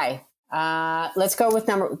 Okay. Let's go with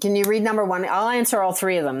can you read number 1? I'll answer all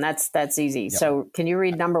 3 of them. That's easy. Yep. So can you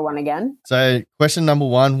read number 1 again? So question number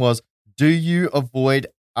 1 was, do you avoid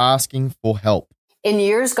asking for help? In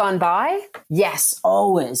years gone by? Yes,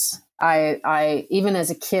 always. I even as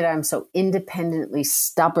a kid, I'm so independently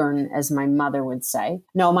stubborn, as my mother would say.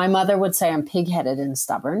 No, my mother would say I'm pig-headed and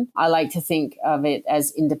stubborn. I like to think of it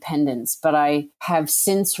as independence, but I have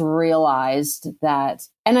since realized that,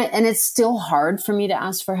 and it's still hard for me to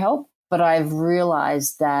ask for help, but I've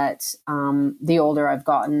realized that the older I've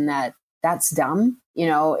gotten, that's dumb.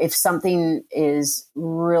 If something is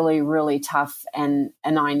really, really tough and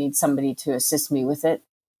I need somebody to assist me with it,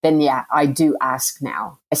 then yeah, I do ask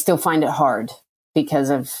now. I still find it hard because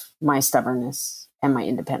of my stubbornness and my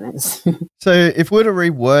independence. So if we were to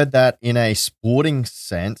reword that in a sporting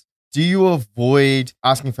sense, do you avoid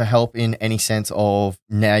asking for help in any sense of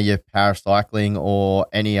now you're paracycling or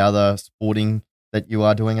any other sporting that you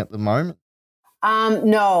are doing at the moment?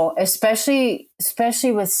 No, especially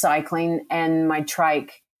with cycling and my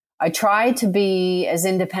trike. I try to be as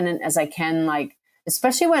independent as I can,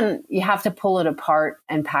 especially when you have to pull it apart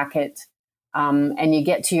and pack it, and you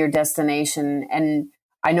get to your destination. And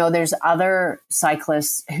I know there's other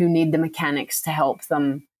cyclists who need the mechanics to help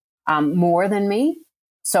them more than me.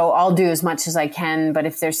 So I'll do as much as I can. But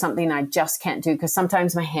if there's something I just can't do, because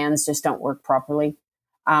sometimes my hands just don't work properly,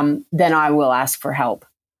 then I will ask for help.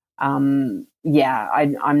 I'm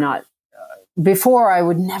not, before I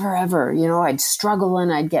would never, ever, I'd struggle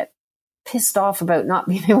and I'd get pissed off about not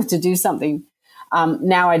being able to do something.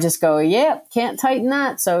 Now I just go, can't tighten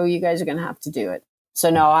that. So you guys are going to have to do it.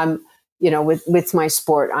 So no, I'm, with my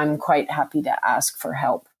sport, I'm quite happy to ask for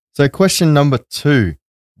help. So question number 2,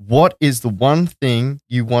 what is the one thing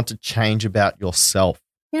you want to change about yourself?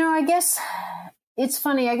 I guess it's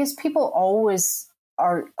funny. I guess people always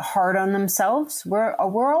are hard on themselves. We're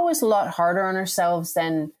always a lot harder on ourselves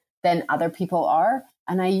than other people are.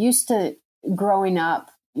 And I used to, growing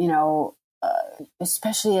up,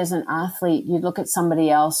 especially as an athlete, you'd look at somebody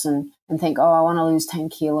else and think, oh, I want to lose 10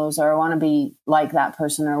 kilos or I want to be like that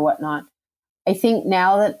person or whatnot. I think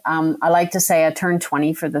now that I like to say I turned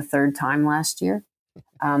 20 for the third time last year.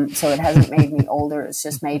 So it hasn't made me older. It's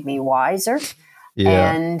just made me wiser.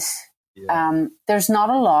 Yeah. And there's not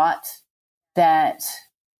a lot that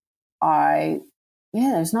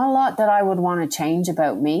there's not a lot that I would want to change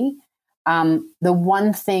about me. The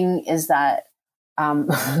one thing is that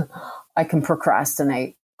I can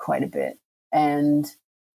procrastinate quite a bit. And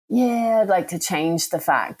I'd like to change the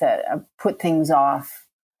fact that I put things off.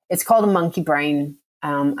 It's called a monkey brain.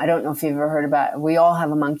 I don't know if you've ever heard about it. We all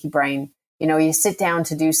have a monkey brain. You sit down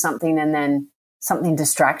to do something and then something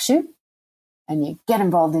distracts you and you get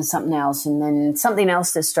involved in something else and then something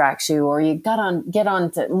else distracts you, or you get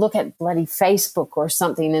on to look at bloody Facebook or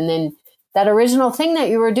something, and then that original thing that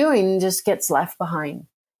you were doing just gets left behind.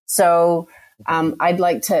 So I'd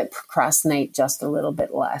like to procrastinate just a little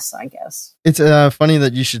bit less, I guess. It's funny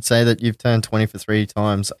that you should say that you've turned 20 for 3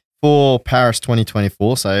 times for Paris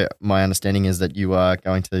 2024. So my understanding is that you are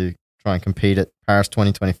going to try and compete at Paris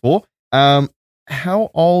 2024. How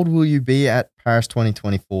old will you be at Paris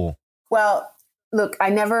 2024? Well, look, I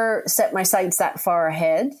never set my sights that far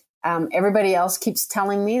ahead. Everybody else keeps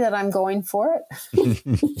telling me that I'm going for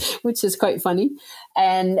it, which is quite funny.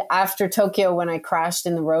 And after Tokyo, when I crashed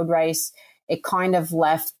in the road race, it kind of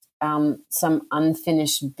left some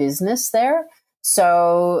unfinished business there.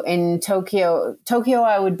 So in Tokyo,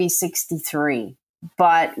 I would be 63.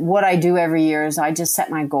 But what I do every year is I just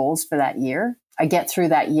set my goals for that year. I get through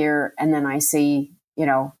that year and then I see,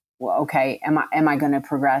 okay, am I going to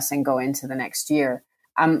progress and go into the next year?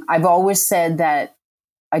 I've always said that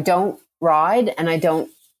I don't ride and I don't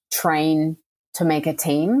train to make a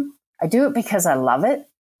team. I do it because I love it.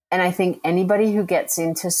 And I think anybody who gets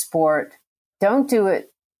into sport, don't do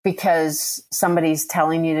it because somebody's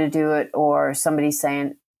telling you to do it or somebody's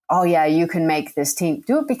saying, oh yeah, you can make this team.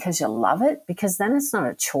 Do it because you love it, because then it's not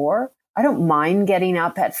a chore. I don't mind getting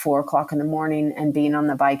up at 4:00 in the morning and being on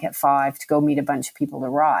the bike at 5 to go meet a bunch of people to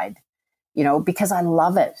ride, because I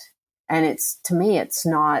love it. And to me, it's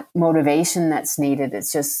not motivation that's needed.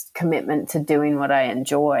 It's just commitment to doing what I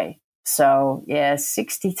enjoy. So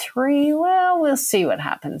 63. Well, we'll see what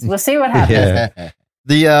happens. Yeah.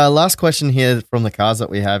 The last question here from the cards that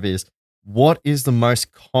we have is, what is the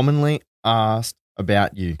most commonly asked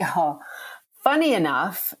about you? Oh, funny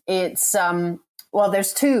enough, it's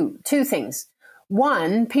there's two things.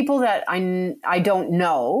 One, people that I don't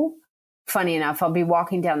know. Funny enough, I'll be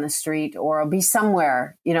walking down the street or I'll be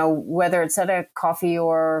somewhere, whether it's at a coffee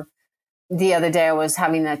or the other day I was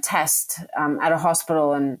having a test at a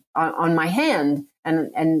hospital and on my hand,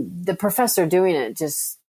 and the professor doing it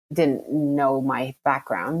just didn't know my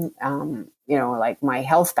background, like my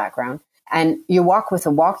health background. And you walk with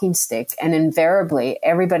a walking stick and invariably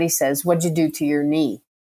everybody says, what'd you do to your knee?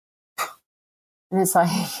 And it's like,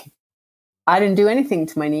 I didn't do anything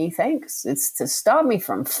to my knee, thanks. It's to stop me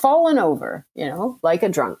from falling over, like a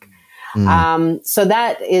drunk. So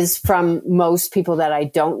that is from most people that I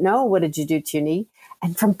don't know. What did you do to your knee?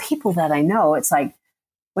 And from people that I know, it's like,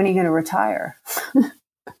 when are you going to retire?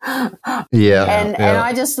 And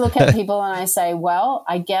I just look at people and I say, well,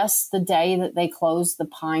 I guess the day that they close the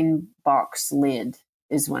pine box lid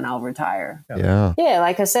is when I'll retire. Yeah.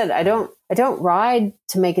 Like I said, I don't ride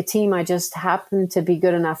to make a team. I just happen to be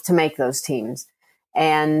good enough to make those teams.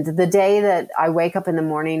 And the day that I wake up in the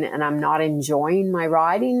morning and I'm not enjoying my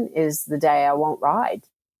riding is the day I won't ride,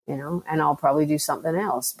 and I'll probably do something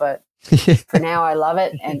else. But for now, I love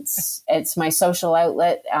it. It's my social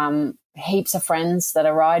outlet. Heaps of friends that I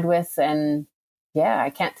ride with. And I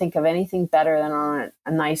can't think of anything better than on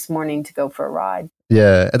a nice morning to go for a ride.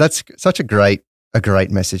 Yeah. That's such a great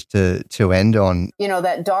message to end on.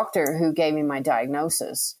 That doctor who gave me my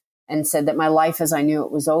diagnosis and said that my life as I knew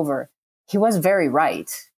it was over, he was very right.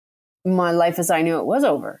 My life as I knew it was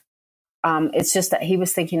over. It's just that he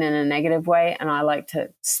was thinking in a negative way, and I like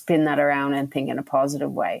to spin that around and think in a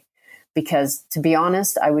positive way. Because to be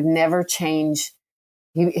honest, I would never change.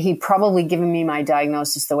 He probably given me my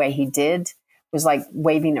diagnosis the way he did was like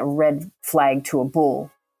waving a red flag to a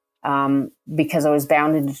bull, because I was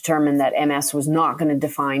bound and determined that MS was not going to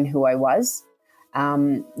define who I was,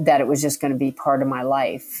 that it was just going to be part of my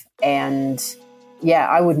life. And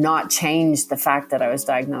I would not change the fact that I was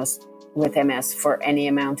diagnosed with MS for any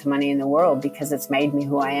amount of money in the world, because it's made me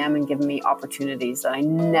who I am and given me opportunities that I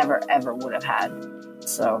never, ever would have had.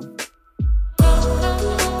 So.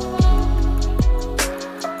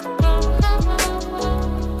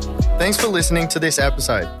 Thanks for listening to this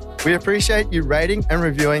episode. We appreciate you rating and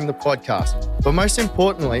reviewing the podcast, but most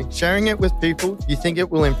importantly, sharing it with people you think it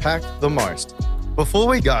will impact the most. Before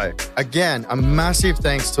we go, again, a massive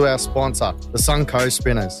thanks to our sponsor, the Suncoast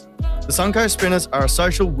Spinners. The Suncoast Spinners are a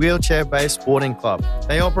social wheelchair-based sporting club.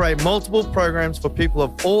 They operate multiple programs for people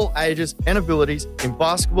of all ages and abilities in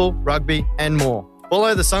basketball, rugby, and more.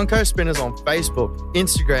 Follow the Suncoast Spinners on Facebook,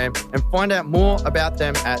 Instagram, and find out more about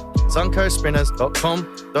them at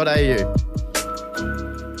suncoastspinners.com.au.